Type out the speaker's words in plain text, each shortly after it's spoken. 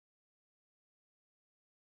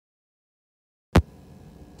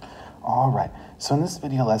All right, so in this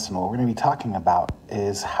video lesson, what we're going to be talking about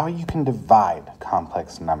is how you can divide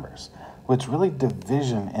complex numbers, which really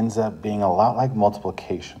division ends up being a lot like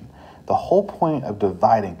multiplication. The whole point of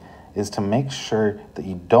dividing is to make sure that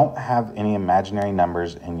you don't have any imaginary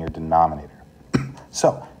numbers in your denominator.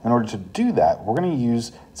 So in order to do that, we're going to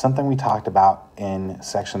use something we talked about in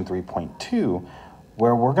section 3.2,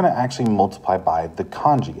 where we're going to actually multiply by the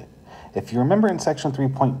conjugate. If you remember in section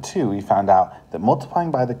 3.2, we found out that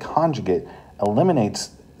multiplying by the conjugate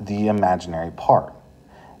eliminates the imaginary part.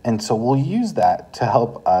 And so we'll use that to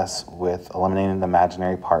help us with eliminating the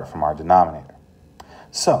imaginary part from our denominator.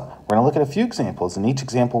 So we're going to look at a few examples. In each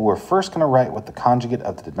example, we're first going to write what the conjugate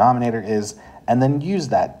of the denominator is, and then use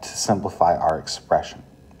that to simplify our expression.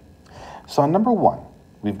 So on number 1,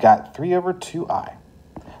 we've got 3 over 2i.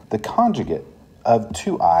 The conjugate of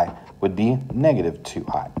 2i would be negative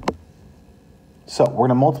 2i. So we're going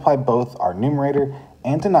to multiply both our numerator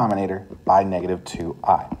and denominator by negative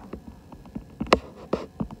 2i.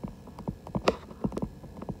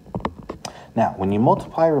 Now, when you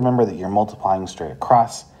multiply, remember that you're multiplying straight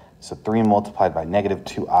across. So 3 multiplied by negative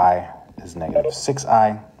 2i is negative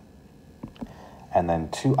 6i. And then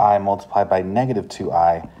 2i multiplied by negative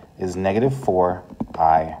 2i is negative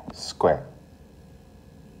 4i squared.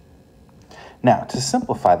 Now, to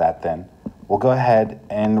simplify that then, we'll go ahead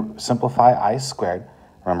and simplify I squared.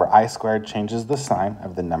 Remember, I squared changes the sign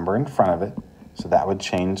of the number in front of it, so that would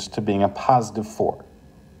change to being a positive 4.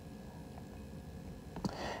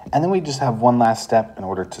 And then we just have one last step in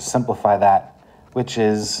order to simplify that, which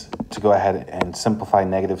is to go ahead and simplify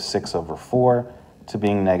negative 6 over 4 to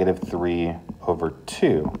being negative 3 over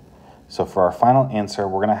 2. So for our final answer,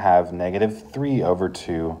 we're going to have negative 3 over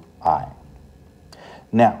 2i.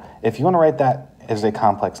 Now, if you want to write that as a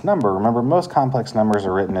complex number, remember most complex numbers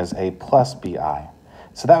are written as a plus bi.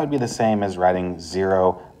 So that would be the same as writing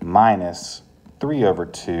 0 minus 3 over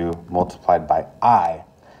 2 multiplied by I,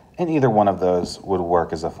 and either one of those would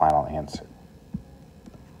work as a final answer.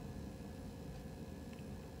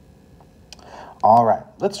 All right,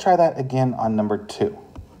 let's try that again on number 2.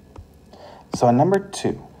 So on number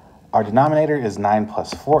 2, our denominator is 9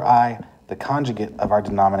 plus 4i. The conjugate of our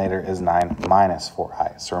denominator is 9 minus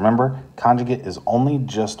 4i. So remember, conjugate is only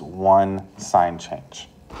just one sign change.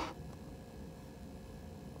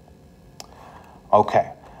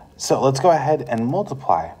 Okay, so let's go ahead and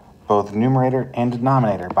multiply both numerator and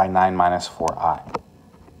denominator by 9 minus 4i.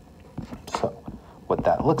 So what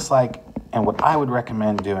that looks like, and what I would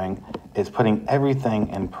recommend doing, is putting everything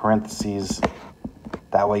in parentheses.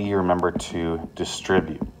 That way you remember to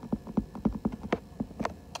distribute.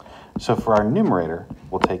 So for our numerator,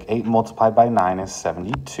 we'll take 8 multiplied by 9 is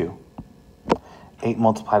 72. 8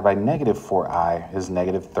 multiplied by negative 4i is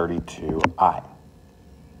negative 32i.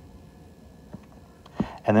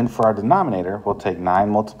 And then for our denominator, we'll take 9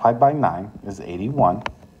 multiplied by 9 is 81.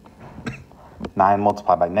 9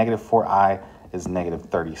 multiplied by negative 4i is negative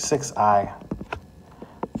 36i.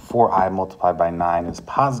 4i multiplied by 9 is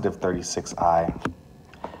positive 36i.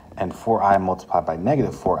 And 4i multiplied by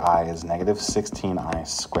negative 4i is negative 16i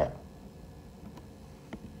squared.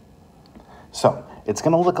 So it's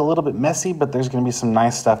going to look a little bit messy, but there's going to be some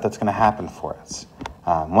nice stuff that's going to happen for us.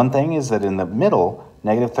 One thing is that in the middle,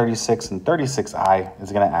 negative 36 and 36i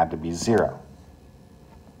is going to add to be 0.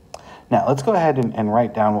 Now let's go ahead and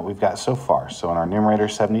write down what we've got so far. So in our numerator,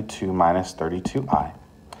 72 minus 32i.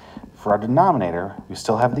 For our denominator, we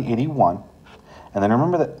still have the 81. And then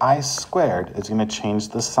remember that I squared is going to change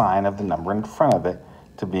the sign of the number in front of it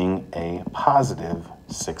to being a positive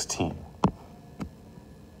 16.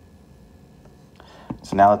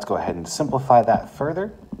 So now let's go ahead and simplify that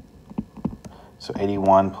further. So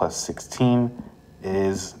 81 plus 16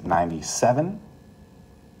 is 97.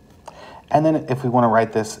 And then if we want to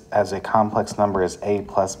write this as a complex number as a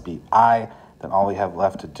plus bi, then all we have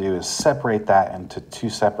left to do is separate that into two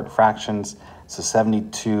separate fractions. So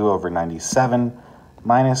 72 over 97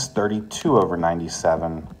 minus 32 over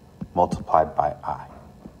 97 multiplied by I.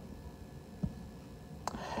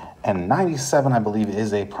 And 97, I believe,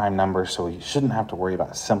 is a prime number, so you shouldn't have to worry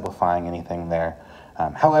about simplifying anything there.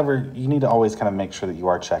 However, you need to always kind of make sure that you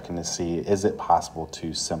are checking to see, is it possible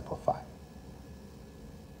to simplify?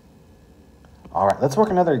 All right, let's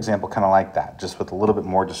work another example kind of like that, just with a little bit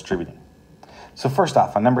more distributing. So first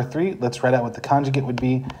off, on number 3, let's write out what the conjugate would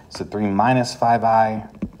be. So 3 minus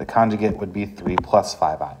 5i, the conjugate would be 3 plus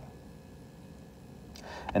 5i.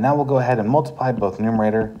 And now we'll go ahead and multiply both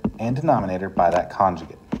numerator and denominator by that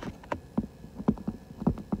conjugate.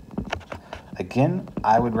 Again,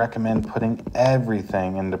 I would recommend putting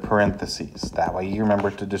everything into parentheses. That way you remember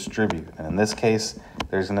to distribute. And in this case,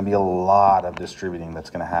 there's going to be a lot of distributing that's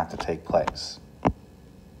going to have to take place.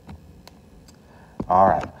 All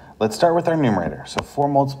right, let's start with our numerator. So 4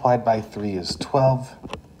 multiplied by 3 is 12.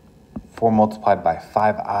 4 multiplied by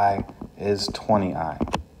 5i is 20i.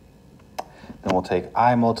 Then we'll take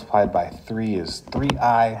I multiplied by 3 is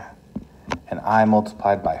 3i, and I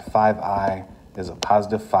multiplied by 5i is a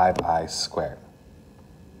positive 5i squared.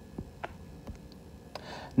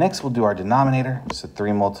 Next, we'll do our denominator. So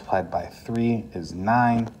 3 multiplied by 3 is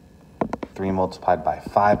 9. 3 multiplied by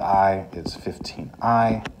 5i is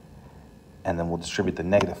 15i. And then we'll distribute the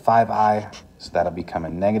negative 5i, so that'll become a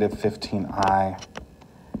negative 15i,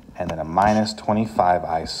 and then a minus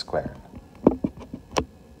 25i squared.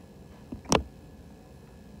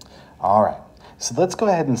 All right, so let's go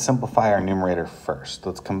ahead and simplify our numerator first.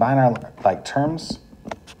 Let's combine our like terms.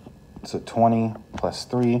 So 20 plus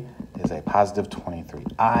 3 is a positive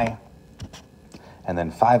 23i. And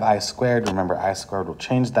then 5i squared, remember I squared will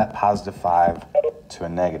change that positive 5 to a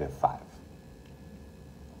negative 5.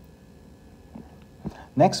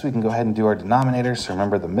 Next, we can go ahead and do our denominator. So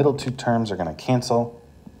remember the middle two terms are going to cancel.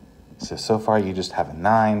 So far you just have a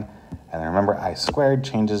 9. And remember I squared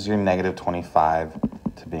changes your negative 25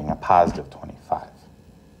 to being a positive 25.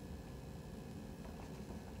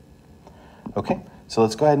 Okay, so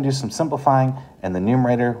let's go ahead and do some simplifying. In the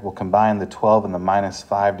numerator, we'll combine the 12 and the minus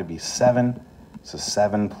 5 to be 7. So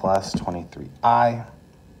 7 plus 23i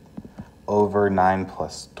over 9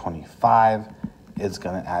 plus 25 is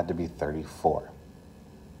going to add to be 34.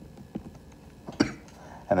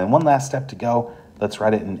 And then one last step to go. Let's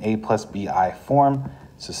write it in a plus bi form.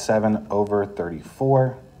 So 7 over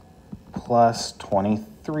 34 plus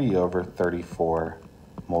 23 over 34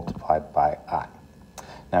 multiplied by I.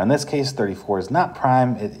 Now in this case, 34 is not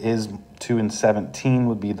prime. It is 2 and 17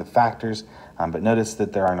 would be the factors, but notice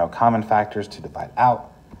that there are no common factors to divide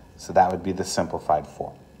out. So that would be the simplified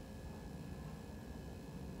form.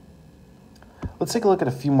 Let's take a look at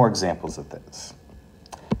a few more examples of this.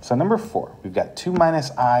 So number 4, we've got 2 minus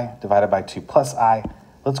I divided by 2 plus I.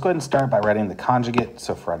 Let's go ahead and start by writing the conjugate.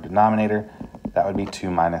 So for our denominator, that would be 2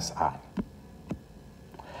 minus I.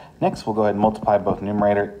 Next, we'll go ahead and multiply both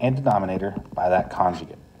numerator and denominator by that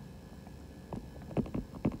conjugate.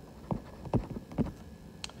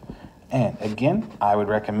 And again, I would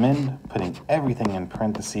recommend putting everything in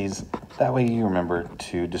parentheses. That way you remember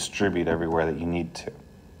to distribute everywhere that you need to.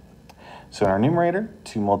 So in our numerator,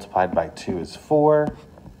 2 multiplied by 2 is 4.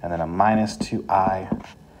 And then a minus 2i,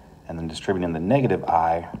 and then distributing the negative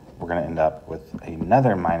I, we're going to end up with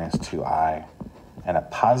another minus 2i and a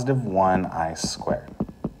positive 1i squared.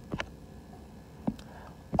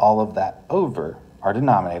 All of that over our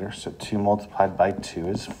denominator, so 2 multiplied by 2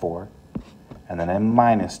 is 4, and then a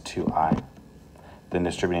minus 2i. Then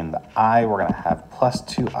distributing the I, we're going to have plus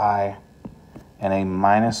 2i and a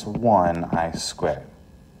minus 1i squared.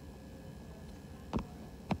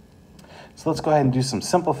 So let's go ahead and do some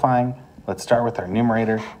simplifying. Let's start with our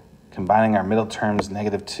numerator. Combining our middle terms,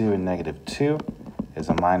 negative 2 and negative 2, is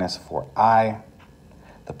a minus 4i.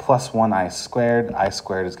 The plus 1i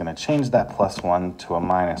squared is going to change that plus 1 to a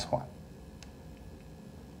minus 1.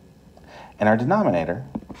 In our denominator,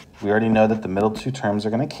 we already know that the middle two terms are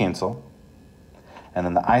going to cancel. And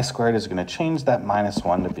then the I squared is going to change that minus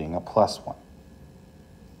 1 to being a plus 1.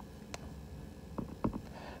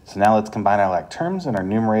 So now let's combine our like terms. In our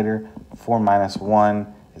numerator, 4 minus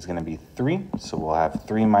 1 is going to be 3. So we'll have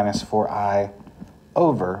 3 minus 4i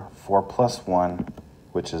over 4 plus 1,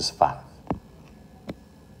 which is 5.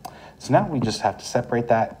 So now we just have to separate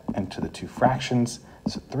that into the two fractions.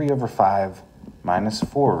 So 3 over 5 minus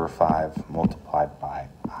 4 over 5 multiplied by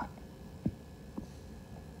I.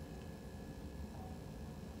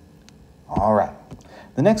 All right.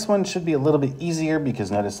 The next one should be a little bit easier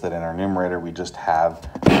because notice that in our numerator we just have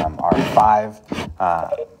our 5.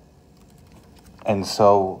 And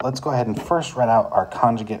so let's go ahead and first write out our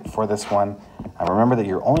conjugate for this one. Remember that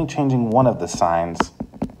you're only changing one of the signs,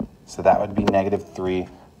 so that would be negative 3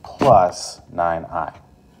 plus 9i.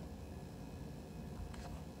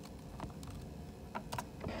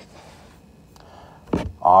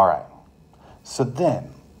 All right, so then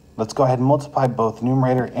let's go ahead and multiply both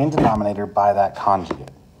numerator and denominator by that conjugate.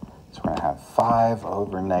 So we're going to have 5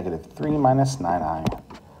 over negative 3 minus 9i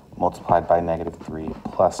multiplied by negative 3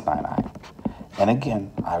 plus 9i. And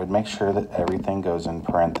again, I would make sure that everything goes in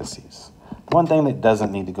parentheses. The one thing that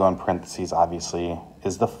doesn't need to go in parentheses, obviously,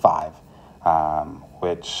 is the 5,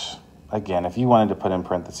 which, again, if you wanted to put in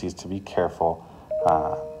parentheses to be careful,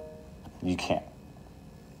 you can.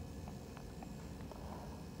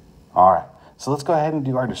 All right, So let's go ahead and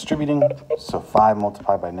do our distributing. So 5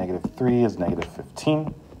 multiplied by negative 3 is negative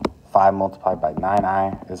 15. 5 multiplied by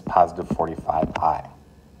 9i is positive 45i.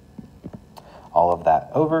 All of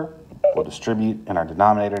that over, we'll distribute in our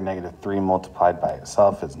denominator. Negative 3 multiplied by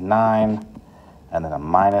itself is 9, and then a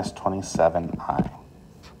minus 27i.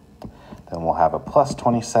 Then we'll have a plus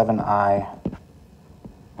 27i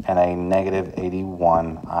and a negative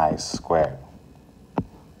 81i squared.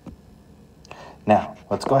 Now,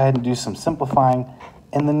 let's go ahead and do some simplifying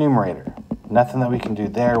in the numerator. Nothing that we can do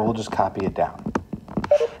there, we'll just copy it down.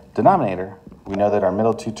 Denominator, we know that our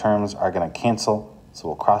middle two terms are going to cancel, so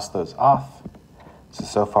we'll cross those off.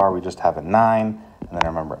 So far we just have a 9, and then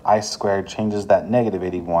remember I squared changes that negative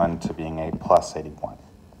 81 to being a plus 81.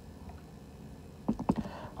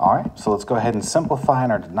 All right, so let's go ahead and simplify in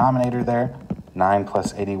our denominator there. 9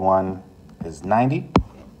 plus 81 is 90.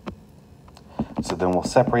 So then we'll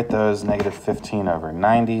separate those, negative 15 over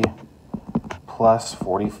 90 plus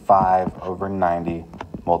 45 over 90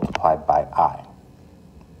 multiplied by I.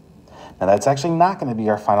 Now that's actually not going to be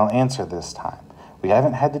our final answer this time. We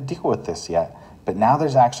haven't had to deal with this yet, but now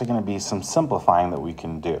there's actually going to be some simplifying that we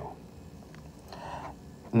can do.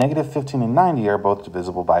 Negative 15 and 90 are both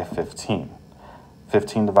divisible by 15.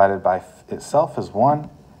 15 divided by itself is 1.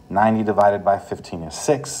 90 divided by 15 is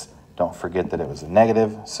 6. Don't forget that it was a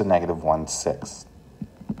negative, so negative 1 6.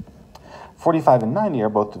 45 and 90 are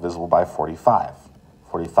both divisible by 45.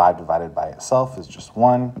 45 divided by itself is just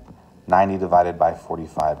 1. 90 divided by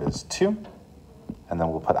 45 is 2. And then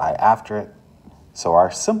we'll put I after it. So our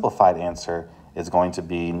simplified answer is going to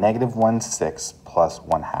be negative 1 6 plus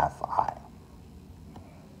 1/2 I.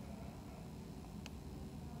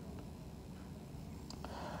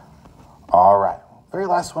 All right, very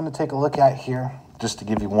last one to take a look at here, just to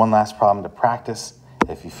give you one last problem to practice.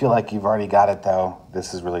 If you feel like you've already got it though,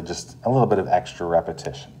 this is really just a little bit of extra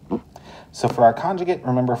repetition. So for our conjugate,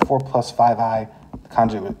 remember 4 plus 5i, the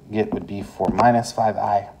conjugate would be 4 minus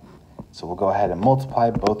 5i. So we'll go ahead and multiply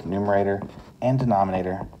both numerator and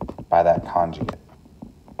denominator by that conjugate.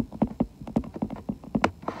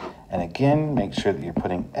 And again, make sure that you're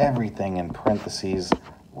putting everything in parentheses.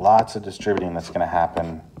 Lots of distributing that's going to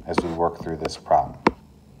happen as we work through this problem.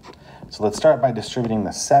 So let's start by distributing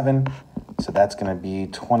the 7. So that's going to be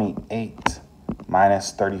 28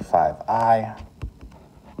 minus 35i.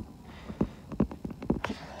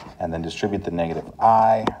 And then distribute the negative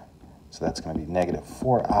I. So that's going to be negative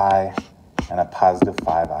 4i and a positive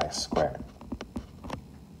 5i squared.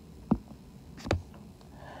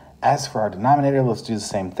 As for our denominator, let's do the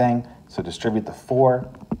same thing. So distribute the 4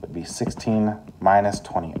 would be 16 minus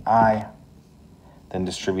 20i. Then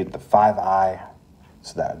distribute the 5i.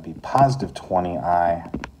 So that would be positive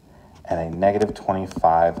 20i and a negative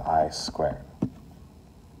 25i squared.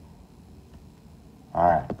 All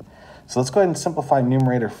right. So let's go ahead and simplify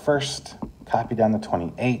numerator first. Copy down the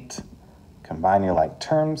 28. Combine your like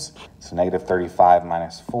terms. So negative 35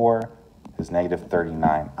 minus 4 is negative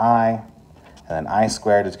 39i. And then I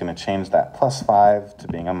squared is going to change that plus 5 to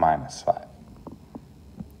being a minus 5.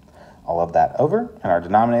 All of that over. In our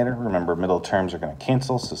denominator, remember middle terms are going to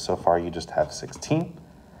cancel. So far you just have 16.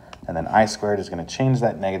 And then I squared is going to change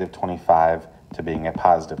that negative 25 to being a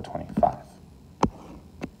positive 25.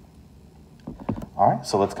 All right,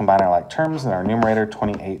 so let's combine our like terms. In our numerator,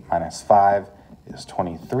 28 minus 5 is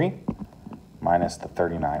 23 minus the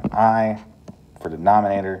 39i. For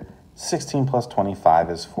denominator, 16 plus 25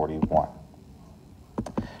 is 41.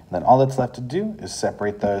 And then all that's left to do is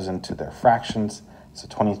separate those into their fractions. So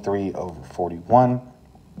 23 over 41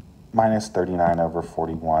 minus 39 over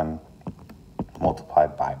 41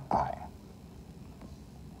 multiplied by I.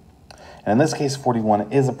 And in this case,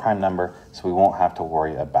 41 is a prime number, so we won't have to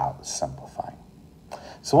worry about simplifying.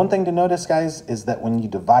 So one thing to notice, guys, is that when you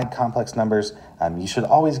divide complex numbers, you should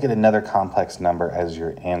always get another complex number as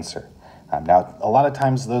your answer. Now, a lot of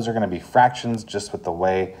times those are going to be fractions just with the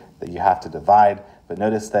way that you have to divide, but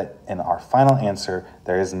notice that in our final answer,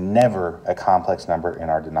 there is never a complex number in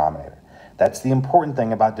our denominator. That's the important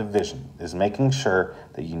thing about division, is making sure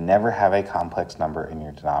that you never have a complex number in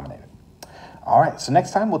your denominator. All right, so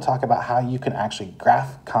next time we'll talk about how you can actually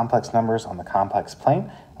graph complex numbers on the complex plane,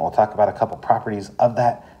 and we'll talk about a couple properties of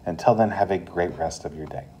that. Until then, have a great rest of your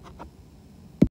day.